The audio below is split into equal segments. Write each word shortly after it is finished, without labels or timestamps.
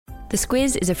The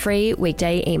Squiz is a free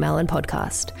weekday email and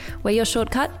podcast. We're your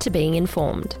shortcut to being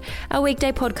informed. Our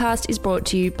weekday podcast is brought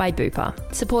to you by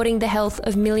Bupa, supporting the health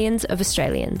of millions of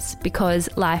Australians because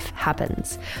life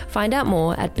happens. Find out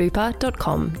more at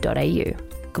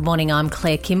bupa.com.au. Good morning, I'm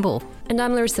Claire Kimball. And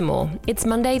I'm Larissa Moore. It's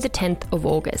Monday the 10th of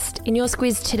August. In your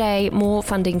Squiz today, more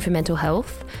funding for mental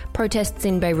health, protests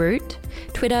in Beirut,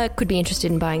 Twitter could be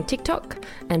interested in buying TikTok,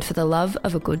 and for the love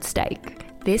of a good steak.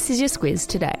 This is your Squiz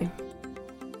today.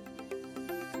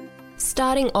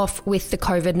 Starting off with the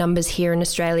COVID numbers here in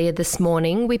Australia this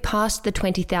morning, we passed the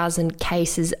 20,000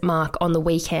 cases mark on the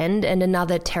weekend and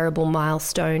another terrible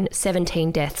milestone,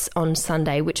 17 deaths on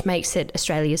Sunday, which makes it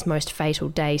Australia's most fatal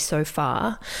day so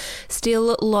far.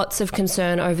 Still lots of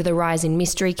concern over the rise in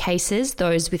mystery cases,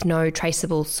 those with no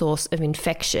traceable source of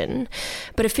infection.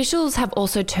 But officials have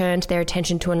also turned their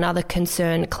attention to another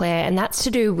concern, Claire, and that's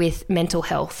to do with mental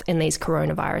health in these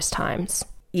coronavirus times.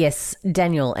 Yes,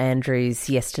 Daniel Andrews,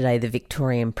 yesterday the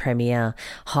Victorian Premier,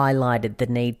 highlighted the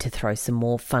need to throw some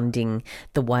more funding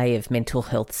the way of mental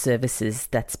health services.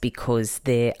 That's because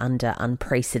they're under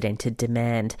unprecedented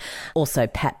demand. Also,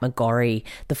 Pat McGorry,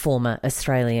 the former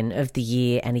Australian of the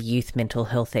Year and a youth mental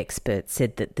health expert,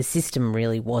 said that the system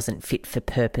really wasn't fit for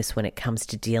purpose when it comes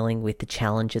to dealing with the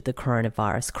challenge of the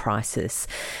coronavirus crisis,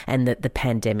 and that the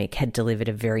pandemic had delivered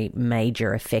a very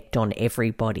major effect on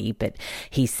everybody. But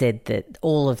he said that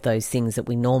all of those things that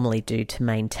we normally do to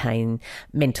maintain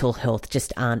mental health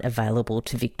just aren't available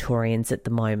to Victorians at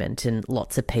the moment, and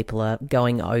lots of people are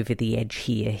going over the edge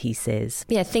here, he says.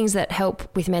 Yeah, things that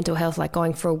help with mental health, like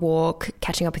going for a walk,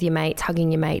 catching up with your mates,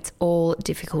 hugging your mates, all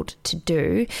difficult to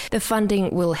do. The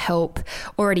funding will help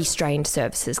already strained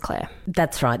services, Claire.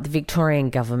 That's right. The Victorian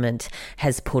government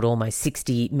has put almost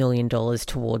 $60 million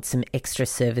towards some extra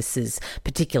services,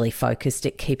 particularly focused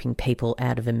at keeping people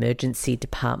out of emergency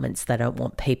departments. They don't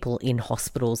want people in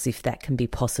hospitals if that can be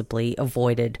possibly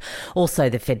avoided. Also,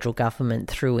 the federal government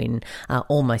threw in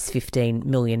almost $15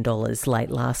 million late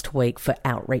last week for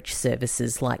outreach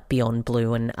services like Beyond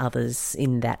Blue and others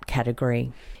in that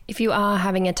category. If you are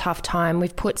having a tough time,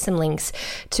 we've put some links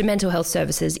to mental health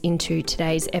services into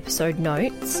today's episode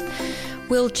notes.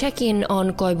 We'll check in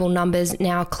on global numbers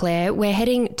now, Claire. We're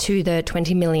heading to the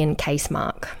 20 million case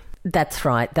mark. That's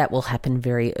right. That will happen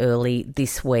very early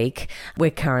this week.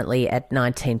 We're currently at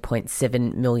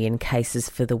 19.7 million cases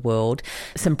for the world.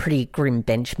 Some pretty grim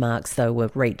benchmarks, though,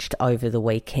 were reached over the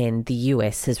weekend. The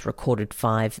US has recorded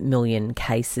 5 million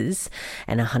cases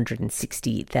and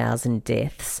 160,000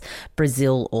 deaths.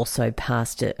 Brazil also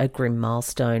passed a grim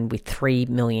milestone with 3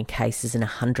 million cases and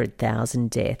 100,000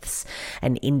 deaths.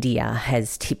 And India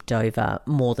has tipped over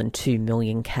more than 2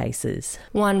 million cases.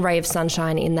 One ray of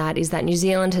sunshine in that is that New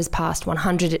Zealand has passed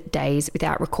 100 days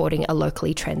without recording a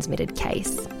locally transmitted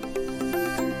case.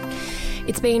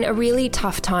 It's been a really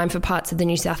tough time for parts of the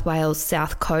New South Wales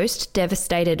south coast,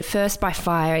 devastated first by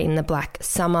fire in the black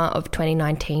summer of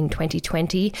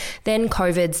 2019-2020, then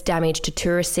COVID's damage to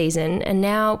tourist season, and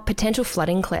now potential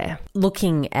flooding, Claire.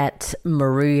 Looking at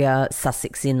Moruya,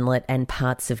 Sussex Inlet and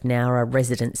parts of Nowra,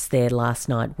 residents there last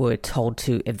night were told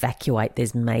to evacuate.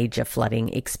 There's major flooding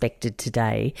expected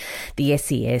today. The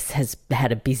SES has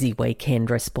had a busy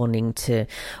weekend responding to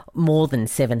more than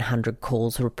 700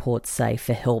 calls, reports say,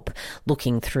 for help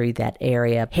looking through that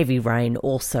area. Heavy rain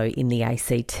also in the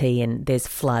ACT, and there's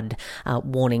flood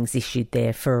warnings issued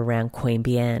there for around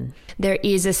Queanbeyan. There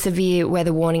is a severe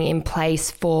weather warning in place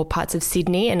for parts of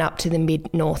Sydney and up to the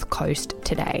mid-north coast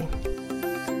today.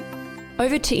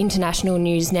 Over to international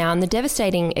news now, and the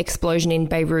devastating explosion in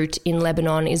Beirut in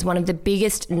Lebanon is one of the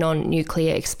biggest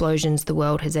non-nuclear explosions the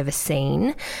world has ever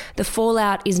seen. The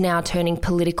fallout is now turning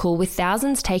political, with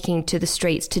thousands taking to the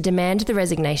streets to demand the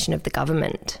resignation of the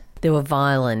government. There were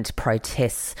violent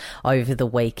protests over the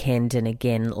weekend and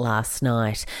again last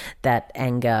night. That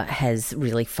anger has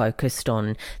really focused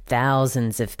on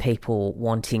thousands of people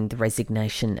wanting the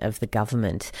resignation of the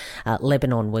government.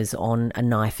 Lebanon was on a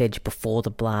knife edge before the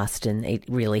blast, and it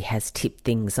really has tipped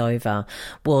things over.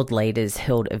 World leaders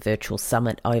held a virtual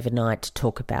summit overnight to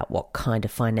talk about what kind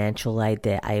of financial aid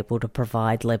they're able to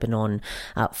provide Lebanon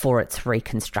for its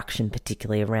reconstruction,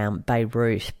 particularly around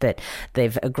Beirut. But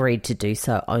they've agreed to do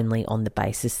so only on the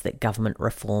basis that government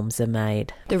reforms are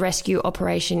made. The rescue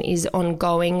operation is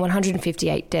ongoing.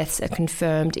 158 deaths are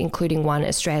confirmed, including one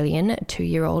Australian,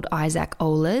 2-year-old Isaac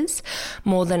Olas.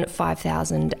 More than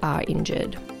 5,000 are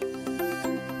injured.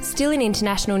 Still in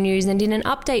international news, and in an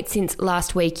update since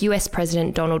last week, US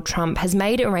President Donald Trump has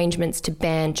made arrangements to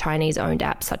ban Chinese-owned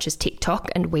apps such as TikTok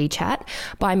and WeChat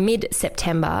by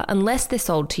mid-September, unless they're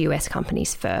sold to US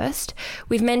companies first.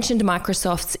 We've mentioned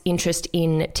Microsoft's interest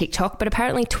in TikTok, but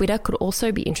apparently Twitter could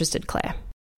also be interested, Claire.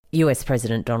 US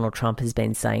President Donald Trump has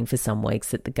been saying for some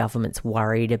weeks that the government's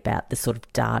worried about the sort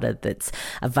of data that's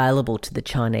available to the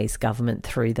Chinese government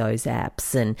through those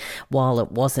apps. And while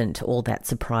it wasn't all that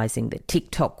surprising that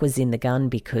TikTok was in the gun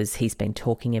because he's been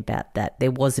talking about that, there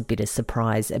was a bit of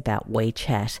surprise about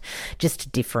WeChat. Just to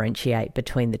differentiate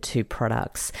between the two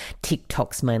products,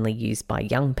 TikTok's mainly used by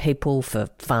young people for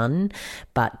fun,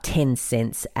 but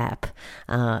Tencent's app,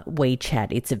 WeChat,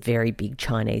 it's a very big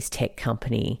Chinese tech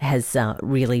company, has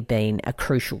really been a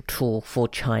crucial tool for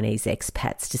Chinese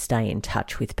expats to stay in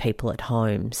touch with people at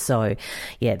home. So,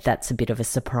 yeah, that's a bit of a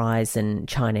surprise, and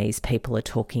Chinese people are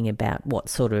talking about what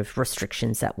sort of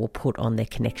restrictions that will put on their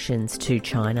connections to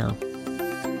China.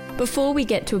 Before we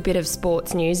get to a bit of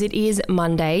sports news, it is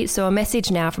Monday, so a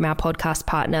message now from our podcast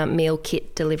partner, meal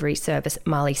kit delivery service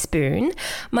Marley Spoon.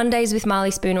 Mondays with Marley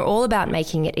Spoon are all about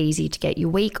making it easy to get your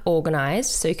week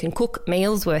organised so you can cook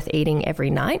meals worth eating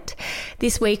every night.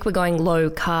 This week we're going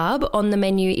low carb. On the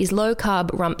menu is low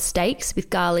carb rump steaks with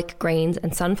garlic, greens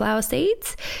and sunflower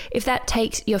seeds. If that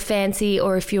takes your fancy,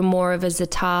 or if you're more of a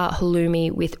za'atar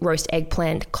halloumi with roast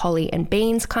eggplant, collie and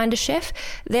beans kind of chef,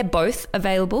 they're both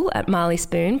available at Marley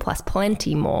Spoon, plus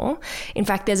plenty more. In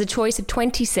fact, there's a choice of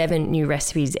 27 new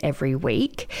recipes every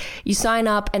week. You sign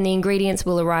up and the ingredients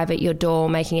will arrive at your door,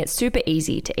 making it super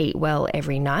easy to eat well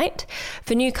every night.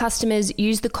 For new customers,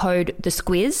 use the code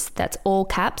THESQUIZ, that's all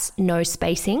caps, no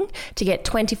spacing, to get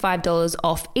 $25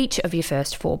 off each of your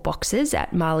first 4 boxes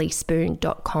at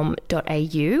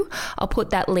marleyspoon.com.au. I'll put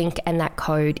that link and that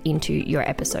code into your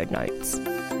episode notes.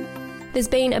 There's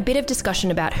been a bit of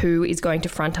discussion about who is going to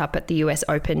front up at the US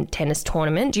Open tennis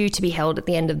tournament due to be held at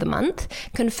the end of the month.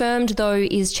 Confirmed, though,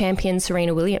 is champion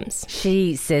Serena Williams.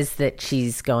 She says that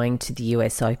she's going to the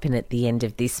US Open at the end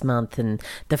of this month and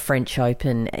the French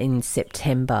Open in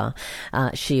September.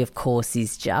 She, of course,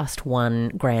 is just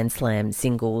one Grand Slam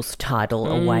singles title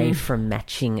away from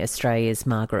matching Australia's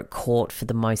Margaret Court for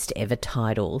the most ever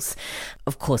titles.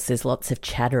 Of course, there's lots of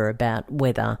chatter about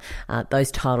whether those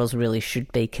titles really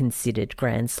should be considered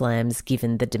Grand Slams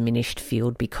given the diminished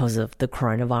field because of the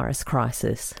coronavirus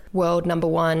crisis. World number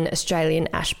 1 Australian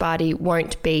Ash Barty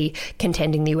won't be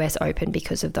contending the US Open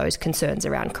because of those concerns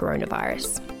around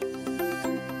coronavirus.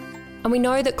 And we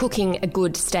know that cooking a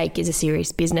good steak is a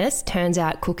serious business. Turns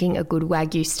out cooking a good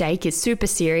Wagyu steak is super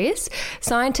serious.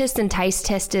 Scientists and taste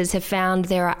testers have found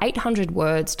there are 800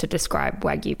 words to describe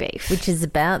Wagyu beef. Which is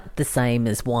about the same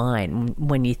as wine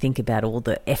when you think about all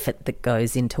the effort that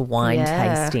goes into wine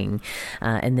tasting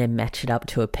and then match it up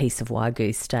to a piece of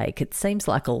Wagyu steak. It seems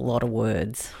like a lot of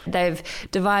words. They've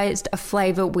devised a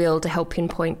flavour wheel to help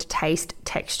pinpoint taste,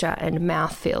 texture and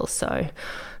mouthfeel. So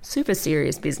super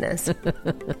serious business.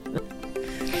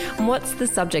 What's the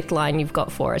subject line you've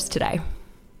got for us today?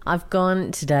 I've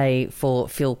gone today for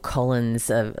Phil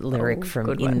Collins, a lyric from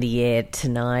In the Air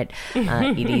Tonight.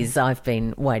 It is, I've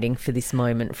been waiting for this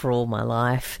moment for all my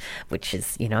life, which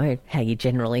is, you know, how you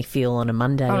generally feel on a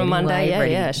Monday. On a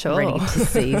Monday, sure. Ready to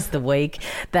seize the week.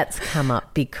 That's come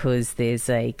up because there's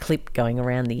a clip going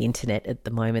around the internet at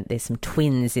the moment. There's some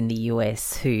twins in the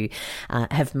US who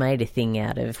have made a thing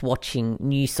out of watching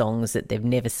new songs that they've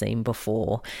never seen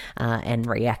before and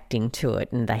reacting to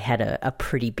it. And they had a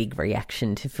pretty big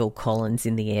reaction to Phil Collins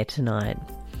In the Air Tonight.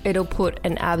 It'll put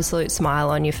an absolute smile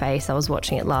on your face. I was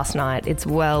watching it last night. It's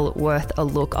well worth a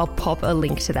look. I'll pop a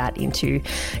link to that into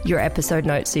your episode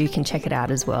notes so you can check it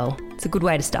out as well. It's a good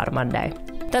way to start a Monday.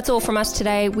 That's all from us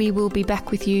today. We will be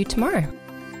back with you tomorrow.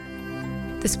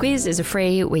 The Squiz is a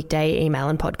free weekday email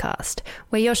and podcast.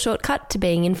 We're your shortcut to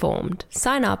being informed.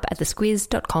 Sign up at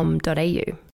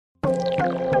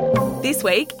thesquiz.com.au. This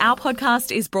week, our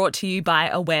podcast is brought to you by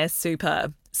Aware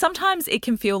Super. Sometimes it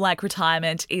can feel like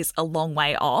retirement is a long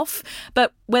way off,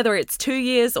 but whether it's 2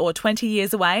 years or 20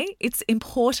 years away, it's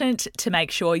important to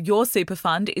make sure your super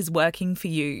fund is working for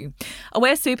you.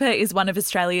 Aware Super is one of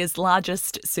Australia's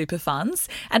largest super funds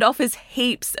and offers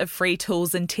heaps of free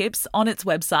tools and tips on its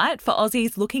website for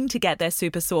Aussies looking to get their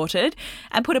super sorted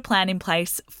and put a plan in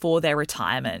place for their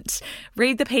retirement.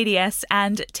 Read the PDS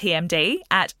and TMD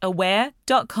at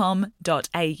aware.com.au.